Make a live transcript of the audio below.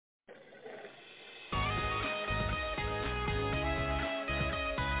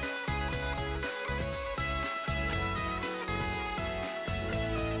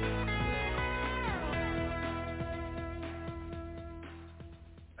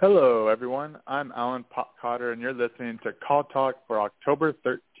Hello, everyone. I'm Alan Cotter, and you're listening to Call Talk for October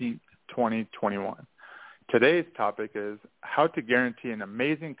 13th, 2021. Today's topic is how to guarantee an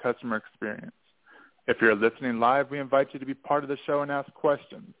amazing customer experience. If you're listening live, we invite you to be part of the show and ask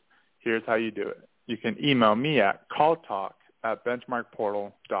questions. Here's how you do it. You can email me at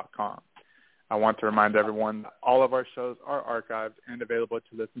calltalk@benchmarkportal.com. I want to remind everyone that all of our shows are archived and available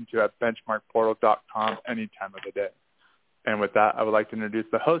to listen to at benchmarkportal.com any time of the day. And with that, I would like to introduce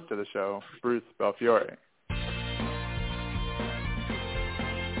the host of the show, Bruce Belfiore.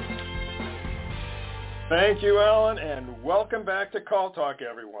 Thank you, Alan, and welcome back to Call Talk,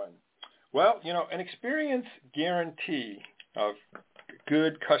 everyone. Well, an experience guarantee of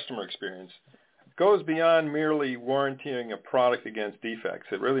good customer experience goes beyond merely warranting a product against defects.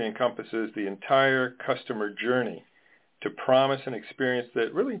 It really encompasses the entire customer journey to promise an experience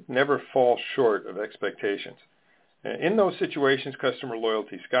that really never falls short of expectations. In those situations, customer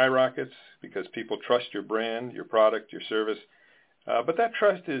loyalty skyrockets because people trust your brand, your product, your service. But that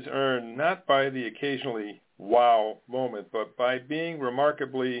trust is earned not by the occasionally wow moment, but by being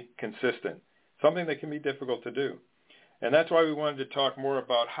remarkably consistent, something that can be difficult to do. And that's why we wanted to talk more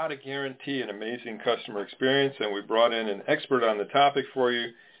about how to guarantee an amazing customer experience. And we brought in an expert on the topic for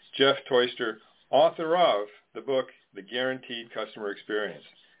you, Jeff Toyster, author of the book, The Guaranteed Customer Experience.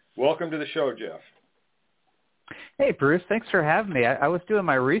 Welcome to the show, Jeff. Hey, Bruce, thanks for having me. I was doing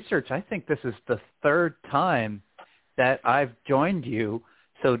my research. I think this is the third time that I've joined you.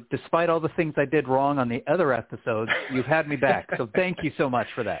 So despite all the things I did wrong on the other episodes, you've had me back. So thank you so much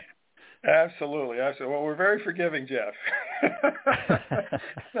for that. Absolutely. Well, we're very forgiving, Jeff.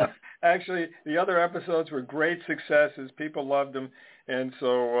 Actually, the other episodes were great successes. People loved them. And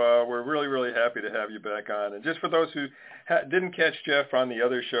so we're really, really happy to have you back on. And just for those who didn't catch Jeff on the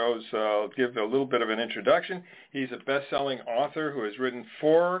other shows, I'll give a little bit of an introduction. He's a best-selling author who has written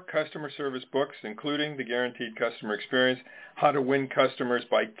 4 customer service books, including The Guaranteed Customer Experience, How to Win Customers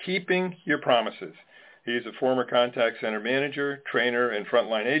by Keeping Your Promises. He's a former contact center manager, trainer, and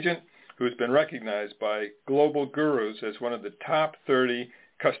frontline agent who has been recognized by global gurus as one of the top 30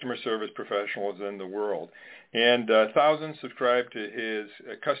 customer service professionals in the world. And thousands subscribe to his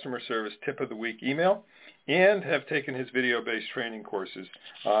customer service tip of the week email and have taken his video-based training courses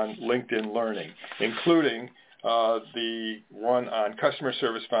on LinkedIn Learning, including the one on customer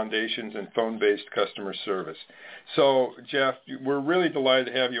service foundations and phone-based customer service. So, Jeff, we're really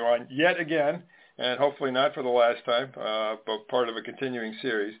delighted to have you on yet again, and hopefully not for the last time, but part of a continuing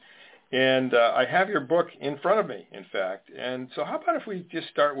series. And I have your book in front of me, in fact. And so how about if we just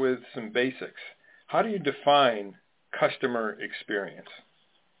start with some basics? How do you define customer experience?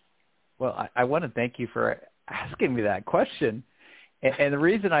 Well, I want to thank you for asking me that question. And the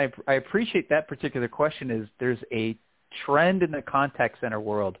reason I appreciate that particular question is there's a trend in the contact center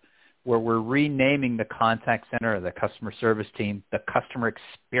world where we're renaming the contact center or the customer service team the customer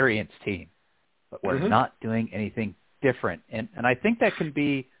experience team. But we're not doing anything different. And I think that can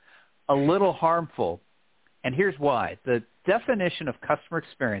be a little harmful, and here's why. The definition of customer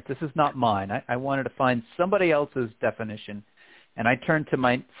experience, this is not mine. I wanted to find somebody else's definition, and I turned to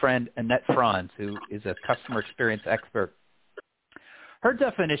my friend Annette Franz, who is a customer experience expert. Her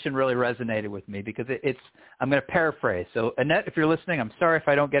definition really resonated with me because I'm going to paraphrase. So Annette, if you're listening, I'm sorry if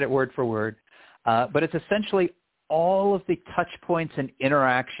I don't get it word for word, but it's essentially all of the touch points and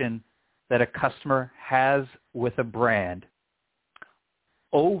interaction that a customer has with a brand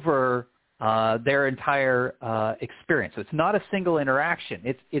over their entire experience. So it's not a single interaction.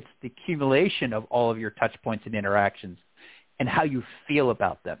 It's the accumulation of all of your touch points and interactions and how you feel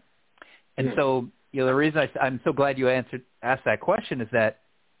about them. And so, the reason I'm so glad you asked that question is that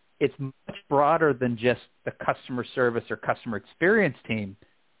it's much broader than just the customer service or customer experience team.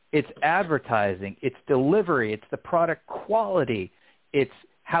 It's advertising, it's delivery, it's the product quality, it's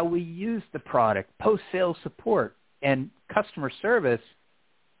how we use the product, post-sales support, and customer service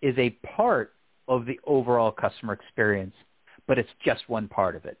is a part of the overall customer experience, but it's just one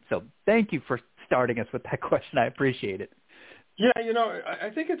part of it. So thank you for starting us with that question. I appreciate it. Yeah, I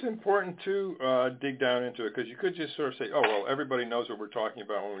think it's important to dig down into it because you could just sort of say, oh, well, everybody knows what we're talking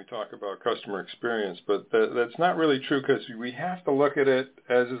about when we talk about customer experience, but that's not really true because we have to look at it,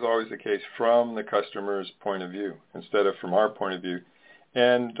 as is always the case, from the customer's point of view instead of from our point of view.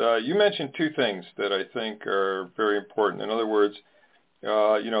 And you mentioned 2 things that I think are very important. In other words,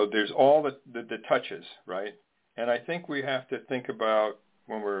 there's all the touches, right? And I think we have to think about,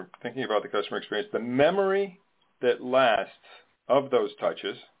 when we're thinking about the customer experience, the memory that lasts of those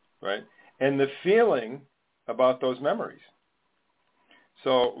touches, right? And the feeling about those memories.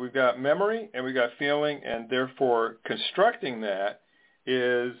 So we've got memory and we've got feeling, and therefore constructing that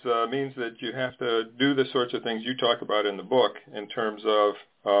means that you have to do the sorts of things you talk about in the book in terms of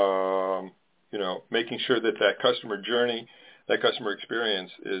making sure that customer journey, that customer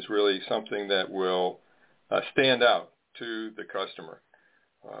experience is really something that will stand out to the customer.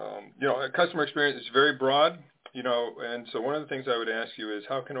 Customer experience is very broad, and so one of the things I would ask you is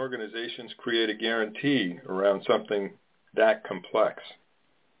how can organizations create a guarantee around something that complex?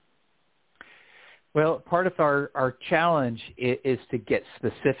 Well, part of our challenge is to get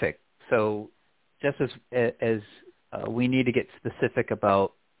specific. So just as we need to get specific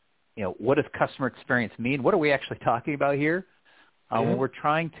about, what does customer experience mean? What are we actually talking about here? When we're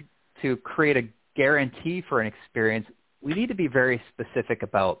trying to create a guarantee for an experience, we need to be very specific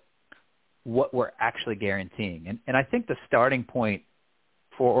about what we're actually guaranteeing. And I think the starting point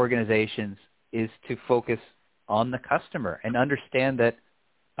for organizations is to focus on the customer and understand that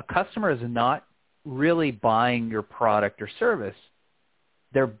a customer is not really buying your product or service.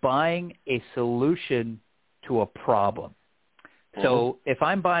 They're buying a solution to a problem. So if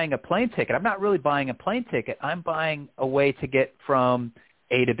I'm buying a plane ticket, I'm not really buying a plane ticket. I'm buying a way to get from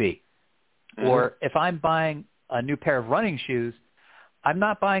A to B. Or if I'm buying a new pair of running shoes, I'm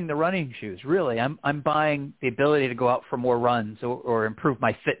not buying the running shoes, really. I'm buying the ability to go out for more runs or improve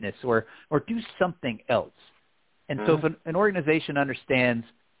my fitness or do something else. And so if an organization understands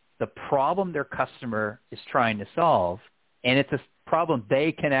the problem their customer is trying to solve, and it's a problem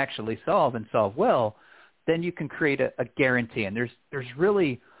they can actually solve and solve well, then you can create a guarantee. And there's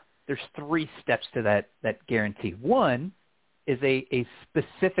three steps to that guarantee. One is a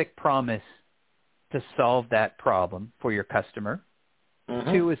specific promise to solve that problem for your customer.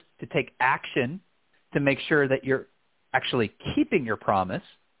 Two is to take action to make sure that you're actually keeping your promise.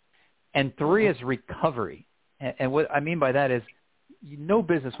 And three is recovery. And what I mean by that is no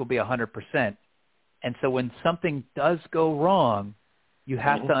business will be 100%. And so when something does go wrong, you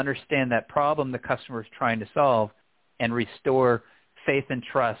have to understand that problem the customer is trying to solve and restore faith and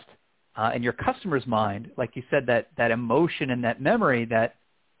trust in your customer's mind. Like you said, that emotion and that memory that,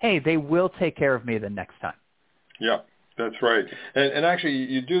 hey, they will take care of me the next time. Yeah, that's right. And actually,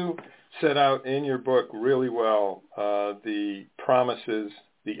 you do set out in your book really well the promises,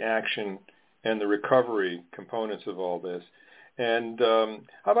 the action, and the recovery components of all this. And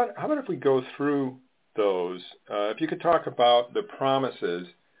how about if we go through those? If you could talk about the promises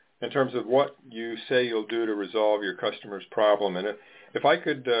in terms of what you say you'll do to resolve your customer's problem. And if I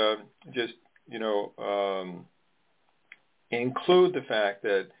could just, include the fact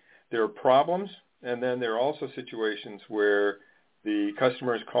that there are problems, and then there are also situations where the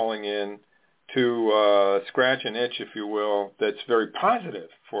customer is calling in to scratch an itch, if you will, that's very positive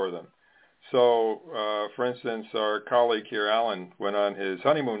for them. So, for instance, our colleague here, Alan, went on his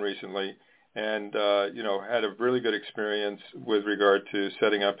honeymoon recently and, had a really good experience with regard to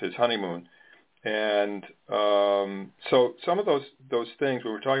setting up his honeymoon. And so some of those things,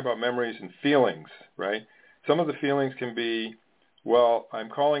 when we're talking about memories and feelings, right, some of the feelings can be, well, I'm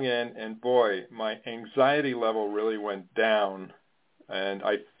calling in and, boy, my anxiety level really went down and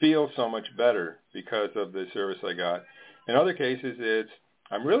I feel so much better because of the service I got. In other cases, it's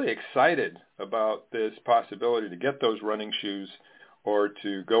I'm really excited about this possibility to get those running shoes or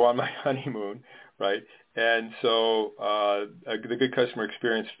to go on my honeymoon, right? And so the good customer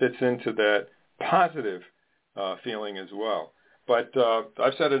experience fits into that positive feeling as well. But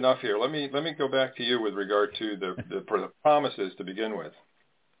I've said enough here. Let me go back to you with regard to the promises to begin with.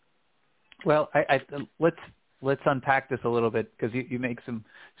 Well, let's unpack this a little bit because you make some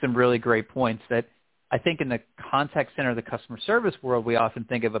really great points that I think in the contact center of the customer service world, we often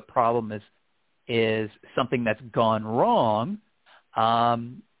think of a problem as something that's gone wrong,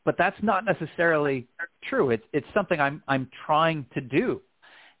 but that's not necessarily true. It's something I'm trying to do,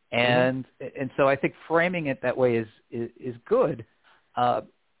 and so I think framing it that way is good.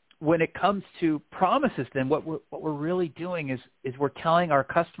 When it comes to promises, then what we're really doing is we're telling our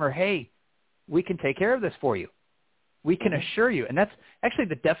customer, hey, we can take care of this for you. We can assure you, and that's actually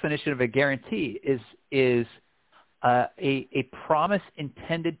the definition of a guarantee is a promise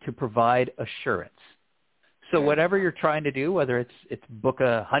intended to provide assurance. So whatever you're trying to do, whether it's book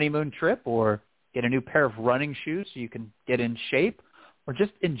a honeymoon trip or get a new pair of running shoes so you can get in shape, or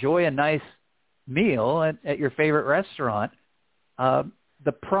just enjoy a nice meal at your favorite restaurant,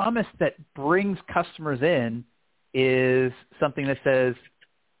 the promise that brings customers in is something that says,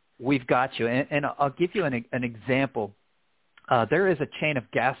 we've got you. And I'll give you an example. There is a chain of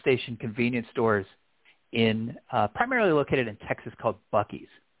gas station convenience stores primarily located in Texas called Buc-ee's.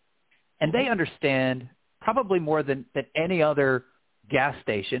 And they understand probably more than any other gas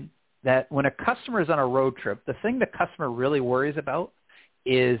station that when a customer is on a road trip, the thing the customer really worries about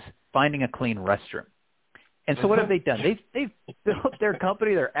is finding a clean restroom. And so what have they done? They've built their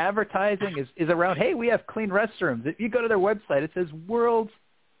company, their advertising is around, hey, we have clean restrooms. If you go to their website, it says world's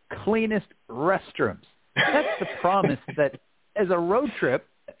cleanest restrooms. That's the promise that as a road trip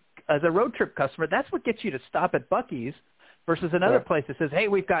customer, that's what gets you to stop at Buc-ee's versus another place that says, hey,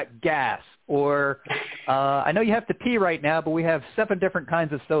 we've got gas, or I know you have to pee right now, but we have 7 different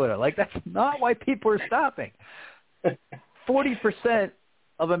kinds of soda. Like, that's not why people are stopping. 40%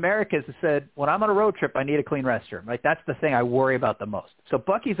 of Americans have said, when I'm on a road trip, I need a clean restroom. Like, that's the thing I worry about the most. So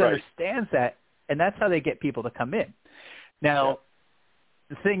Buc-ee's understands that, and that's how they get people to come in. Now,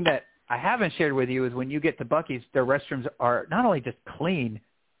 the thing that I haven't shared with you is when you get to Buc-ee's, their restrooms are not only just clean.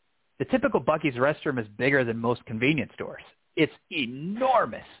 The typical Buc-ee's restroom is bigger than most convenience stores. It's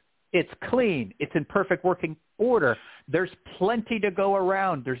enormous. It's clean. It's in perfect working order. There's plenty to go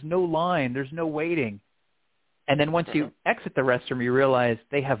around. There's no line. There's no waiting. And then once you exit the restroom, you realize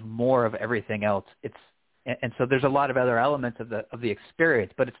they have more of everything else. And so there's a lot of other elements of the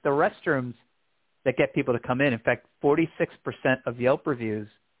experience, but it's the restrooms that get people to come in. In fact, 46% of Yelp reviews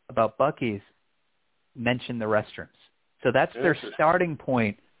about Buc-ee's mention the restrooms. So that's their starting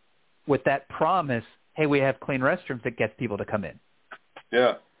point with that promise, hey, we have clean restrooms, that gets people to come in.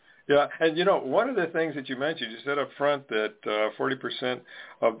 Yeah. Yeah, and one of the things that you mentioned, you said up front that 40%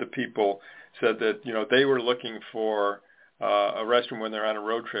 of the people said that, they were looking for a restroom when they're on a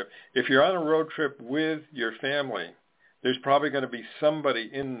road trip. If you're on a road trip with your family, there's probably going to be somebody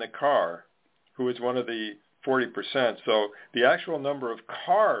in the car who is one of the 40%. So the actual number of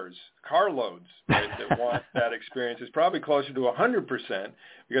carloads, right, that want that experience is probably closer to 100%,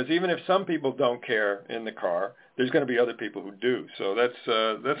 because even if some people don't care in the car, there's going to be other people who do. So that's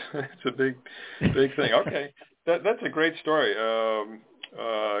a big thing. Okay, that's a great story.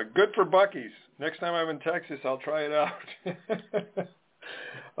 Good for Buc-ee's. Next time I'm in Texas, I'll try it out.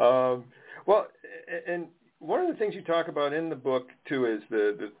 Well, and one of the things you talk about in the book, too, is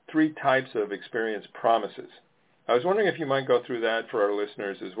the 3 types of experience promises. I was wondering if you might go through that for our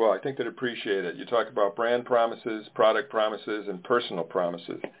listeners as well. I think they'd appreciate it. You talk about brand promises, product promises, and personal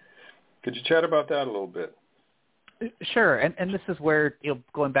promises. Could you chat about that a little bit? Sure, and this is where,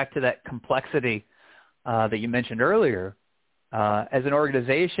 going back to that complexity that you mentioned earlier, as an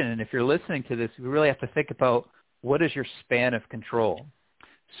organization, and if you're listening to this, you really have to think about what is your span of control.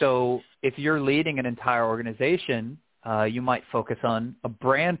 So if you're leading an entire organization, you might focus on a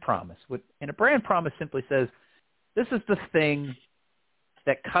brand promise. And a brand promise simply says, this is the thing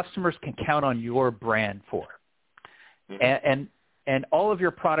that customers can count on your brand for. Mm-hmm. And all of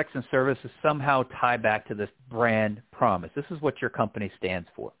your products and services somehow tie back to this brand promise. This is what your company stands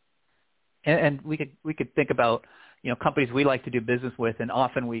for. And we could think about, companies we like to do business with, and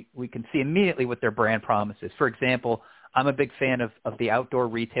often we can see immediately what their brand promise is. For example, I'm a big fan of the outdoor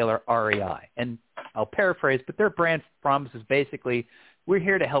retailer REI. And I'll paraphrase, but their brand promise is basically, we're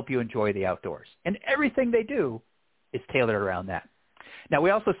here to help you enjoy the outdoors. And everything they do is tailored around that. Now, we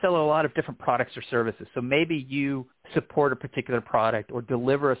also sell a lot of different products or services. So maybe you support a particular product or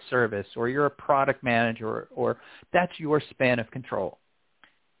deliver a service, or you're a product manager, or that's your span of control.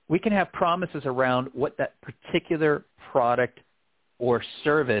 We can have promises around what that particular product or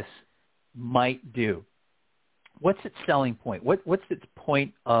service might do. What's its selling point? What's its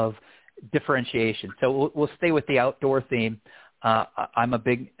point of differentiation? So we'll stay with the outdoor theme. I'm a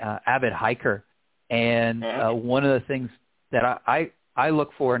big avid hiker, and one of the things that I look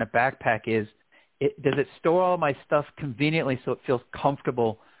for in a backpack is, does it store all my stuff conveniently so it feels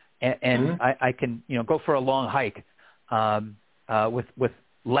comfortable, and I can go for a long hike with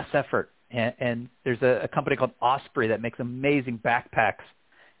less effort. And there's a company called Osprey that makes amazing backpacks,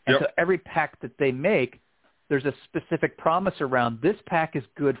 and so every pack that they make, there's a specific promise around, this pack is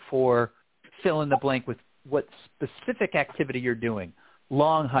good for fill in the blank with what specific activity you're doing,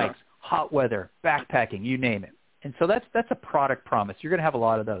 long hikes, hot weather, backpacking, you name it. And so that's a product promise. You're going to have a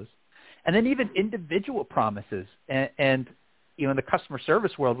lot of those. And then even individual promises. And in the customer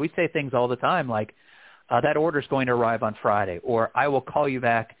service world, we say things all the time like, that order is going to arrive on Friday, or I will call you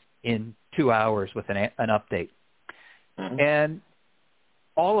back in 2 hours with an update. Mm-hmm. And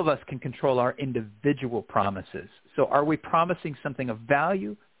all of us can control our individual promises. So are we promising something of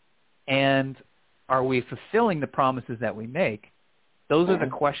value, and are we fulfilling the promises that we make? Those are the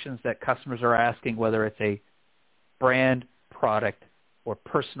questions that customers are asking, whether it's a brand, product, or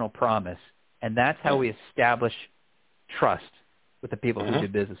personal promise. And that's how we establish trust with the people who do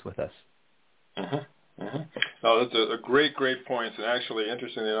business with us. Oh, that's a great point. And actually,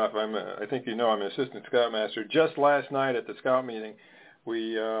 interestingly enough, I think I'm an assistant scoutmaster. Just last night at the scout meeting,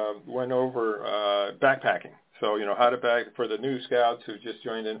 we went over backpacking. So, how to pack for the new scouts who just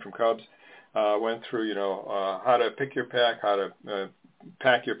joined in from Cubs, went through, how to pick your pack, how to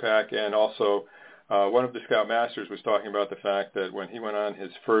pack your pack, and also one of the Scout Masters was talking about the fact that when he went on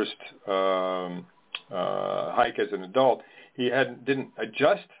his first hike as an adult, he didn't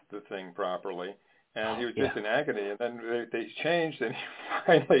adjust the thing properly, and he was just in agony. And then they changed, and he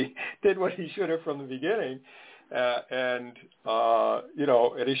finally did what he should have from the beginning, and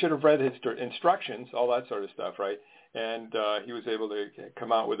he should have read his instructions, all that sort of stuff, right? And he was able to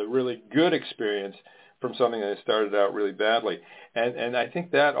come out with a really good experience from something that started out really badly. And I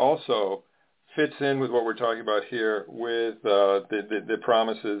think that also fits in with what we're talking about here with the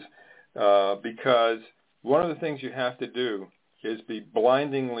promises, because one of the things you have to do is be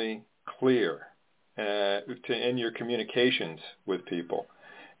blindingly clear in your communications with people.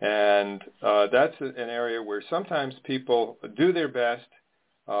 And that's an area where sometimes people do their best,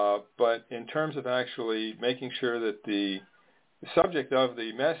 but in terms of actually making sure that the subject of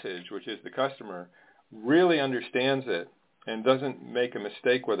the message, which is the customer, really understands it and doesn't make a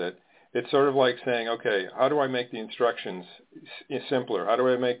mistake with it, it's sort of like saying, okay, how do I make the instructions simpler? How do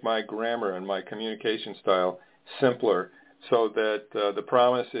I make my grammar and my communication style simpler so that the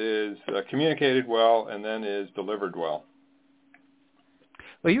promise is communicated well and then is delivered well?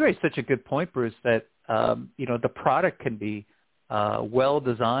 Well, you raised such a good point, Bruce, that the product can be well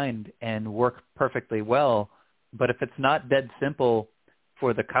designed and work perfectly well, but if it's not dead simple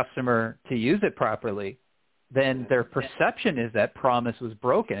for the customer to use it properly, then their perception is that promise was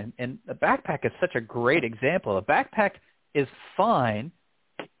broken. And a backpack is such a great example. A backpack is fine,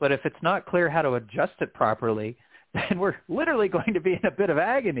 but if it's not clear how to adjust it properly, then we're literally going to be in a bit of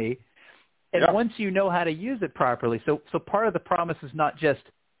agony. And once you know how to use it properly, so part of the promise is not just,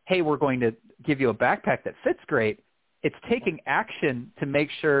 hey, we're going to give you a backpack that fits great. It's taking action to make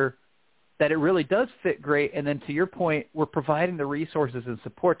sure that it really does fit great. And then to your point, we're providing the resources and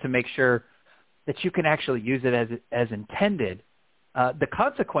support to make sure that you can actually use it as intended. The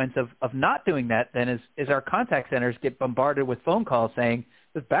consequence of not doing that then is our contact centers get bombarded with phone calls saying,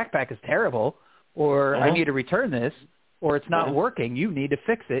 this backpack is terrible, or I need to return this, or it's not working. You need to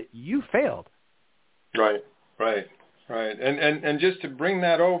fix it. You failed. Right. And just to bring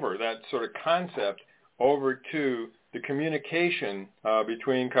that over, that sort of concept over to the communication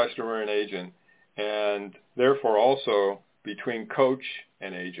between customer and agent, and therefore also between coach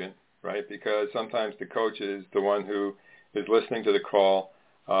and agent, right? Because sometimes the coach is the one who is listening to the call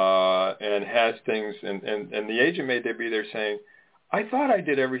and has things, and the agent may be there saying, I thought I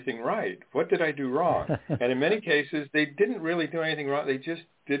did everything right. What did I do wrong? And in many cases, they didn't really do anything wrong. They just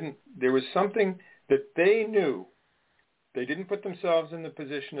didn't. There was something that they knew. They didn't put themselves in the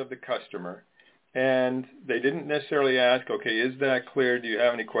position of the customer, and they didn't necessarily ask, okay, is that clear? Do you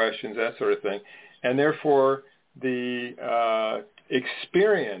have any questions? That sort of thing. And therefore, the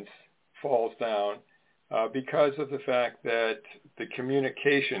experience falls down because of the fact that the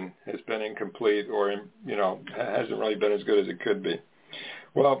communication has been incomplete or, hasn't really been as good as it could be.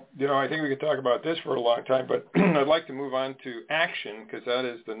 Well, I think we could talk about this for a long time, but I'd like to move on to action, because that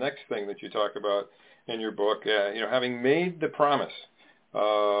is the next thing that you talk about in your book. Having made the promise,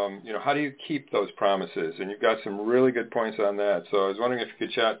 how do you keep those promises? And you've got some really good points on that. So I was wondering if you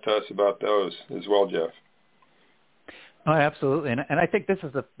could chat to us about those as well, Jeff. Oh, absolutely. And I think this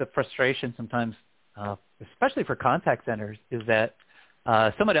is the frustration sometimes, especially for contact centers, is that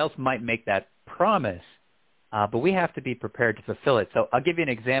someone else might make that promise, but we have to be prepared to fulfill it. So I'll give you an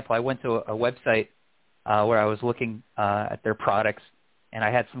example. I went to a website where I was looking at their products, and I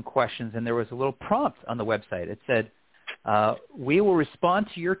had some questions, and there was a little prompt on the website. It said, we will respond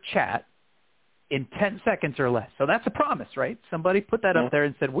to your chat in 10 seconds or less. So that's a promise, right? Somebody put that up there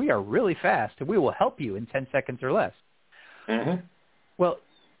and said, we are really fast, and we will help you in 10 seconds or less. Mm-hmm. Well,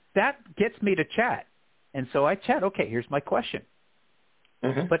 that gets me to chat. And so I chat, okay, here's my question.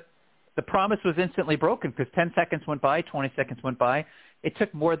 Mm-hmm. But the promise was instantly broken because 10 seconds went by, 20 seconds went by. It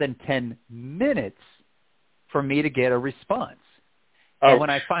took more than 10 minutes for me to get a response. And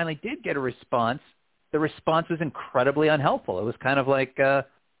when I finally did get a response, the response was incredibly unhelpful. It was kind of like,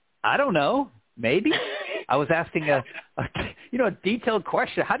 I don't know, maybe. I was asking a detailed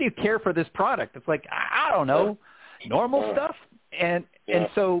question. How do you care for this product? It's like, I don't know, normal stuff. And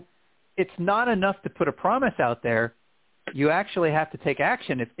so it's not enough to put a promise out there. You actually have to take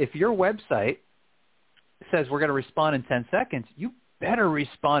action. If your website says we're going to respond in 10 seconds, you better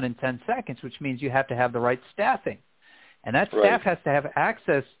respond in 10 seconds, which means you have to have the right staffing. And that staff has to have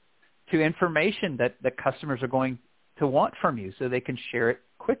access to information that customers are going to want from you so they can share it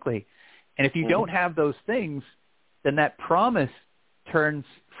quickly. And if you don't have those things, then that promise turns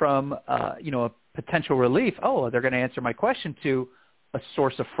from a potential relief, oh, they're going to answer my question, to a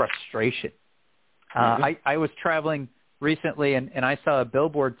source of frustration. I was traveling recently, and I saw a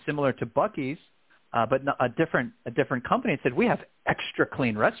billboard similar to Buc-ee's, but a different company. It said, we have extra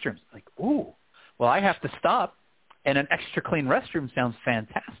clean restrooms. Like, ooh, well, I have to stop, and an extra clean restroom sounds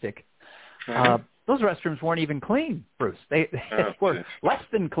fantastic. Those restrooms weren't even clean, Bruce. They were less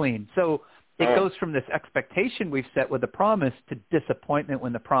than clean. So it goes from this expectation we've set with a promise to disappointment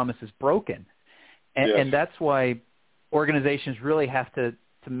when the promise is broken. And that's why organizations really have to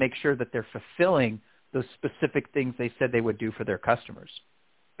make sure that they're fulfilling those specific things they said they would do for their customers.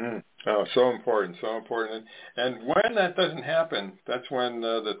 Oh, so important, so important. And when that doesn't happen, that's when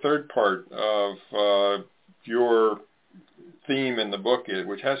the third part of your theme in the book is,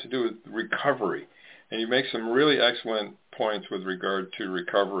 which has to do with recovery. And you make some really excellent points with regard to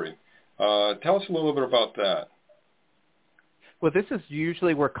recovery. Tell us a little bit about that. Well, this is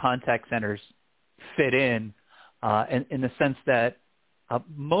usually where contact centers fit in the sense that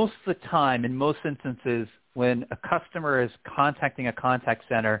most of the time, in most instances, when a customer is contacting a contact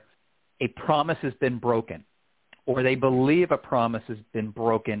center, a promise has been broken, or they believe a promise has been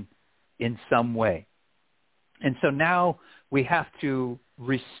broken in some way. And so now we have to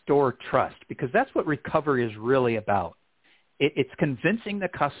restore trust, because that's what recovery is really about. It's convincing the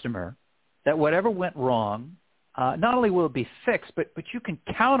customer that whatever went wrong, not only will it be fixed, but you can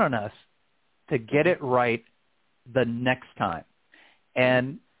count on us to get it right the next time.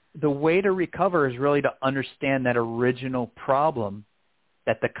 And the way to recover is really to understand that original problem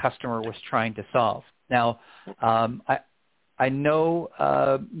that the customer was trying to solve. Now, I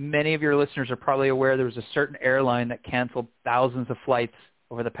know many of your listeners are probably aware there was a certain airline that canceled thousands of flights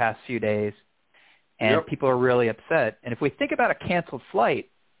over the past few days, and people are really upset. And if we think about a canceled flight,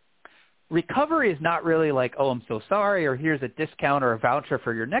 recovery is not really like, oh, I'm so sorry, or here's a discount or a voucher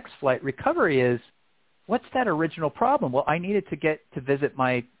for your next flight. Recovery is, what's that original problem? Well, I needed to get to visit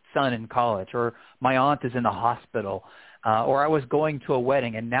my son in college, or my aunt is in the hospital, or I was going to a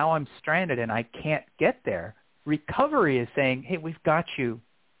wedding, and now I'm stranded and I can't get there. Recovery is saying, hey, we've got you.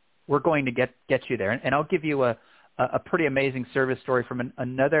 We're going to get you there. And I'll give you a pretty amazing service story from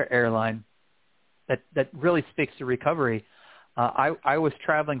another airline that really speaks to recovery. I was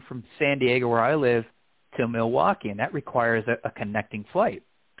traveling from San Diego, where I live, to Milwaukee, and that requires a connecting flight.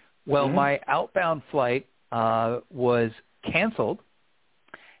 Well, my outbound flight was canceled,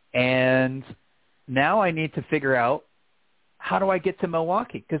 and now I need to figure out, how do I get to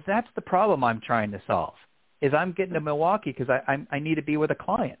Milwaukee? Because that's the problem I'm trying to solve, is I'm getting to Milwaukee because I need to be with a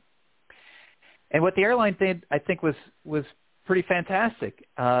client. And what the airline did, I think, was pretty fantastic.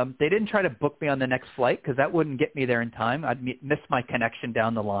 They didn't try to book me on the next flight, because that wouldn't get me there in time. I'd miss my connection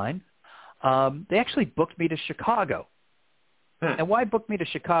down the line. They actually booked me to Chicago. And why book me to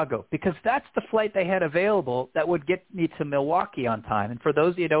Chicago? Because that's the flight they had available that would get me to Milwaukee on time. And for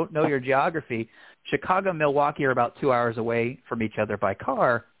those of you who don't know your geography, Chicago and Milwaukee are about 2 hours away from each other by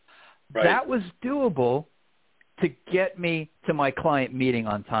car. Right. That was doable to get me to my client meeting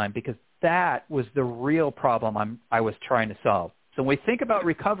on time, because that was the real problem I was trying to solve. So when we think about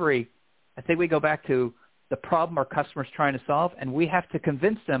recovery, I think we go back to the problem our customer's trying to solve, and we have to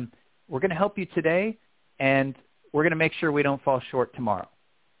convince them, we're going to help you today, and we're going to make sure we don't fall short tomorrow.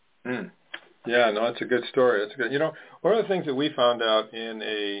 Yeah, no, that's a good story. That's good. You know, one of the things that we found out in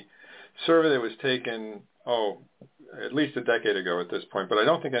a survey that was taken, at least a decade ago at this point, but I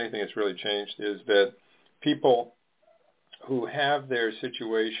don't think anything has really changed, is that people who have their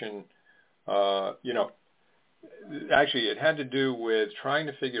situation, actually it had to do with trying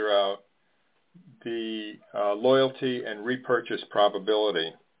to figure out the loyalty and repurchase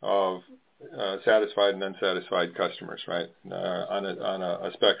probability of satisfied and unsatisfied customers, right, on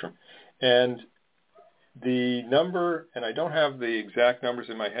a spectrum. And the number, and I don't have the exact numbers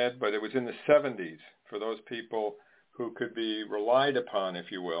in my head, but it was in the 70s for those people who could be relied upon,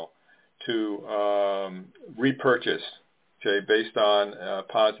 if you will, to repurchase, okay, based on a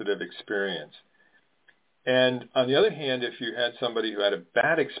positive experience. And on the other hand, if you had somebody who had a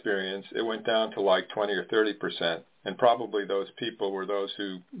bad experience, it went down to like 20 or 30%. And probably those people were those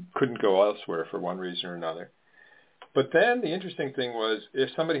who couldn't go elsewhere for one reason or another. But then the interesting thing was, if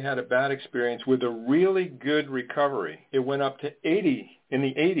somebody had a bad experience with a really good recovery, it went up to 80, in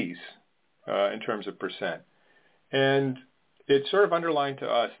the 80s in terms of percent. And it sort of underlined to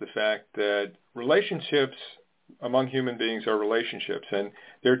us the fact that relationships among human beings are relationships. And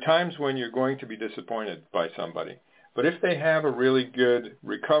there are times when you're going to be disappointed by somebody. But if they have a really good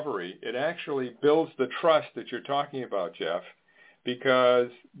recovery, it actually builds the trust that you're talking about, Jeff, because,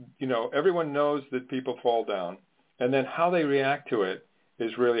 everyone knows that people fall down. And then how they react to it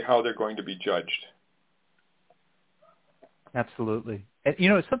is really how they're going to be judged. Absolutely. And,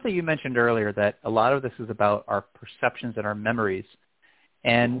 it's something you mentioned earlier that a lot of this is about our perceptions and our memories.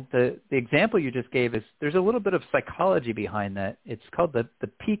 And the example you just gave is there's a little bit of psychology behind that. It's called the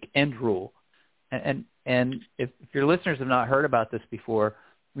peak end rule. And if your listeners have not heard about this before,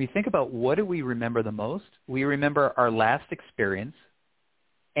 when you think about what do we remember the most, we remember our last experience.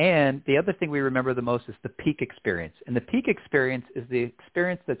 And the other thing we remember the most is the peak experience. And the peak experience is the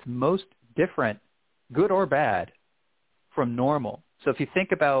experience that's most different, good or bad, from normal. So if you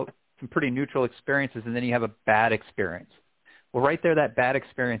think about some pretty neutral experiences and then you have a bad experience, well, right there, that bad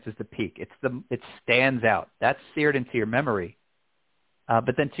experience is the peak. It stands out. That's seared into your memory.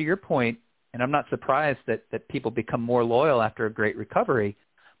 But then to your point, and I'm not surprised that people become more loyal after a great recovery,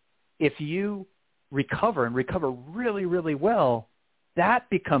 if you recover and recover really, really well, that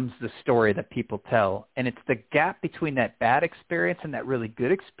becomes the story that people tell. And it's the gap between that bad experience and that really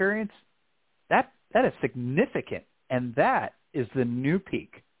good experience. That is significant. And that is the new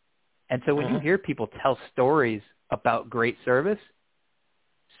peak. And so when you hear people tell stories about great service,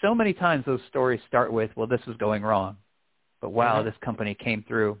 so many times those stories start with, well, this was going wrong, but wow, this company came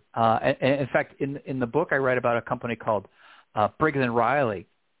through. And in fact, in the book, I write about a company called Briggs & Riley,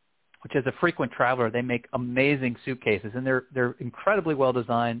 which is a frequent traveler. They make amazing suitcases, and they're incredibly well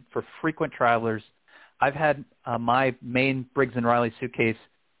designed for frequent travelers. I've had my main Briggs & Riley suitcase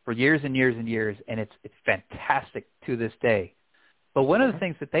for years and years and years, and it's fantastic to this day. But one of the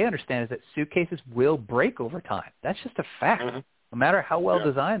things that they understand is that suitcases will break over time. That's just a fact, no matter how well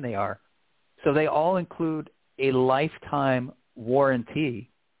designed they are. So they all include a lifetime warranty,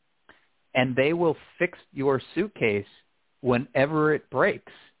 and they will fix your suitcase whenever it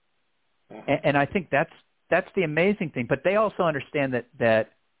breaks. And I think that's the amazing thing. But they also understand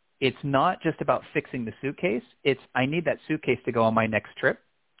that it's not just about fixing the suitcase. It's I need that suitcase to go on my next trip.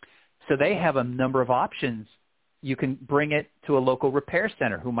 So they have a number of options. You can bring it to a local repair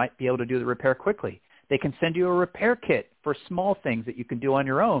center who might be able to do the repair quickly. They can send you a repair kit for small things that you can do on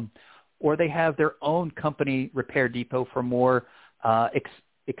your own. Or they have their own company repair depot for more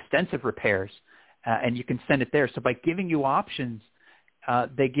extensive repairs, and you can send it there. So by giving you options,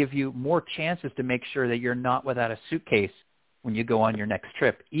 they give you more chances to make sure that you're not without a suitcase when you go on your next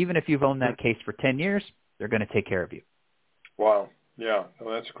trip. Even if you've owned that case for 10 years, they're going to take care of you. Wow. Yeah,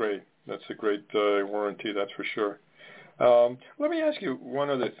 well, that's great. That's a great warranty, that's for sure. Let me ask you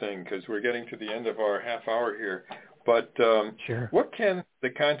one other thing, because we're getting to the end of our half hour here. But sure. What can the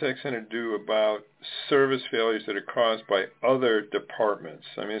contact center do about service failures that are caused by other departments?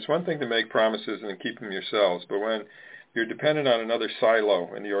 I mean, it's one thing to make promises and keep them yourselves, but when you're dependent on another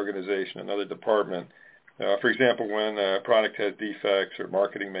silo in the organization, another department, for example, when a product has defects or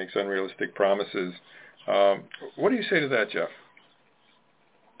marketing makes unrealistic promises, what do you say to that, Jeff?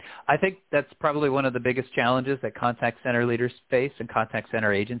 I think that's probably one of the biggest challenges that contact center leaders face and contact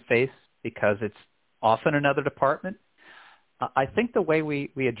center agents face, because it's often another department. I think the way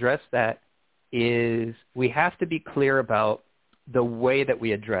we address that is we have to be clear about the way that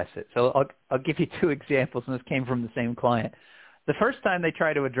we address it. So I'll give you two examples, and this came from the same client. The first time they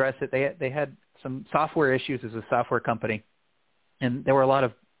tried to address it, they had some software issues as a software company, and there were a lot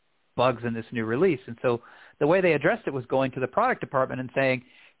of bugs in this new release. And so the way they addressed it was going to the product department and saying,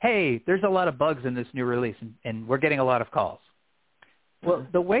 hey, there's a lot of bugs in this new release, and we're getting a lot of calls. Well,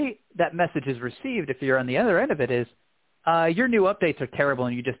 the way that message is received, if you're on the other end of it, is your new updates are terrible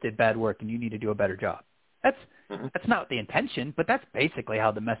and you just did bad work and you need to do a better job. That's not the intention, but that's basically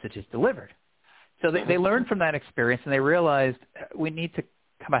how the message is delivered. So they learned from that experience, and they realized we need to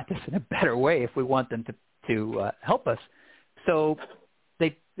come at this in a better way if we want them to help us. So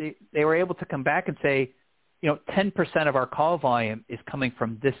they were able to come back and say, 10% of our call volume is coming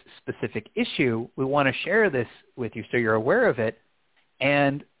from this specific issue. We want to share this with you so you're aware of it.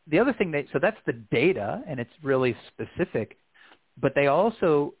 And the other thing, so that's the data, and it's really specific, but they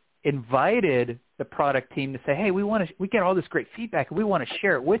also invited the product team to say, hey, we get all this great feedback, and we want to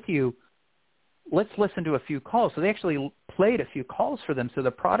share it with you. Let's listen to a few calls. So they actually played a few calls for them so the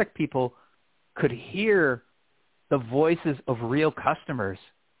product people could hear the voices of real customers,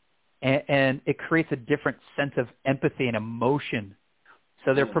 and it creates a different sense of empathy and emotion.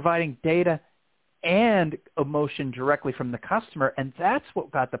 So they're providing data and emotion directly from the customer, and that's what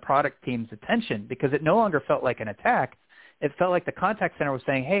got the product team's attention, because it no longer felt like an attack. It felt like the contact center was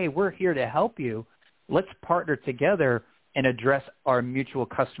saying, hey, we're here to help you. Let's partner together and address our mutual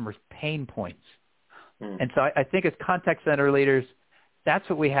customers' pain points. And so I think as contact center leaders, that's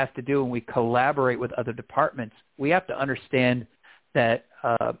what we have to do when we collaborate with other departments. We have to understand that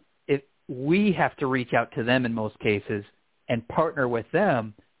we have to reach out to them in most cases and partner with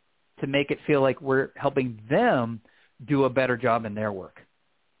them to make it feel like we're helping them do a better job in their work.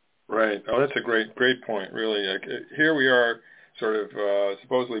 Right. Oh, that's a great point, really. Here we are sort of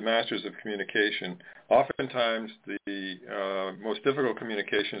supposedly masters of communication. Oftentimes the most difficult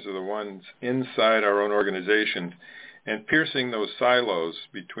communications are the ones inside our own organizations, and piercing those silos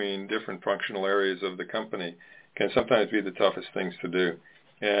between different functional areas of the company can sometimes be the toughest things to do.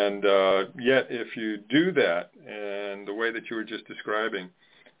 And yet if you do that, and the way that you were just describing,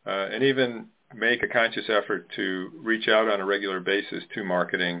 and even make a conscious effort to reach out on a regular basis to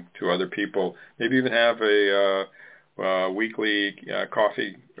marketing, to other people, maybe even have a weekly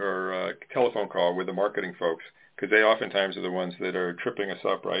coffee or telephone call with the marketing folks, because they oftentimes are the ones that are tripping us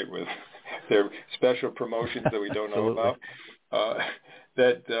up, right, with their special promotions that we don't know about.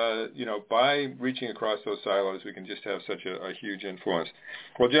 By reaching across those silos, we can just have such a huge influence.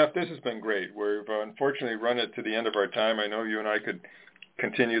 Well, Jeff, this has been great. We've unfortunately run it to the end of our time. I know you and I could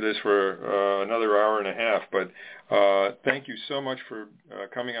continue this for another hour and a half, but thank you so much for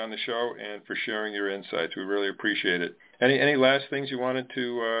coming on the show and for sharing your insights. We really appreciate it. Any last things you wanted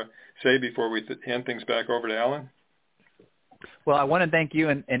to say before we hand things back over to Alan? Well, I want to thank you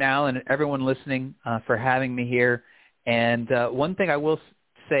and Alan and everyone listening for having me here. And one thing I will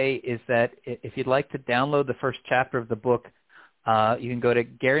say is that if you'd like to download the first chapter of the book, you can go to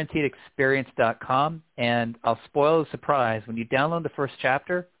guaranteedexperience.com, and I'll spoil the surprise. When you download the first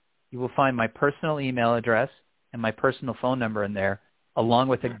chapter, you will find my personal email address and my personal phone number in there, along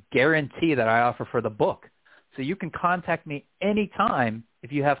with a guarantee that I offer for the book. So you can contact me anytime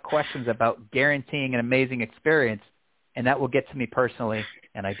if you have questions about guaranteeing an amazing experience, and that will get to me personally,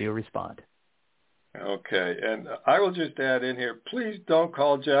 and I do respond. Okay, and I will just add in here, please don't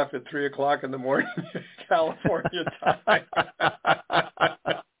call Jeff at 3 o'clock in the morning California time.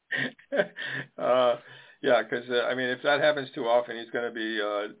 Because, if that happens too often, he's going to be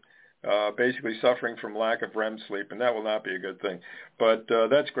basically suffering from lack of REM sleep, and that will not be a good thing. But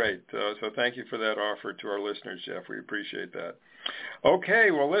that's great. So thank you for that offer to our listeners, Jeff. We appreciate that.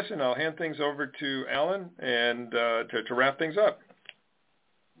 Okay, well, listen, I'll hand things over to Alan and to wrap things up.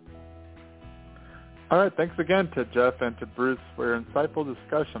 All right, thanks again to Jeff and to Bruce for your insightful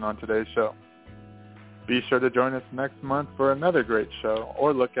discussion on today's show. Be sure to join us next month for another great show,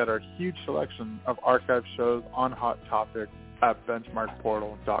 or look at our huge selection of archive shows on Hot Topics at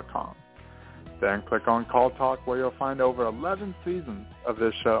benchmarkportal.com. Then click on Call Talk, where you'll find over 11 seasons of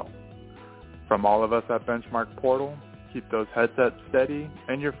this show. From all of us at Benchmark Portal, keep those headsets steady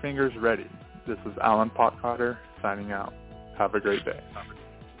and your fingers ready. This is Alan Potcotter signing out. Have a great day.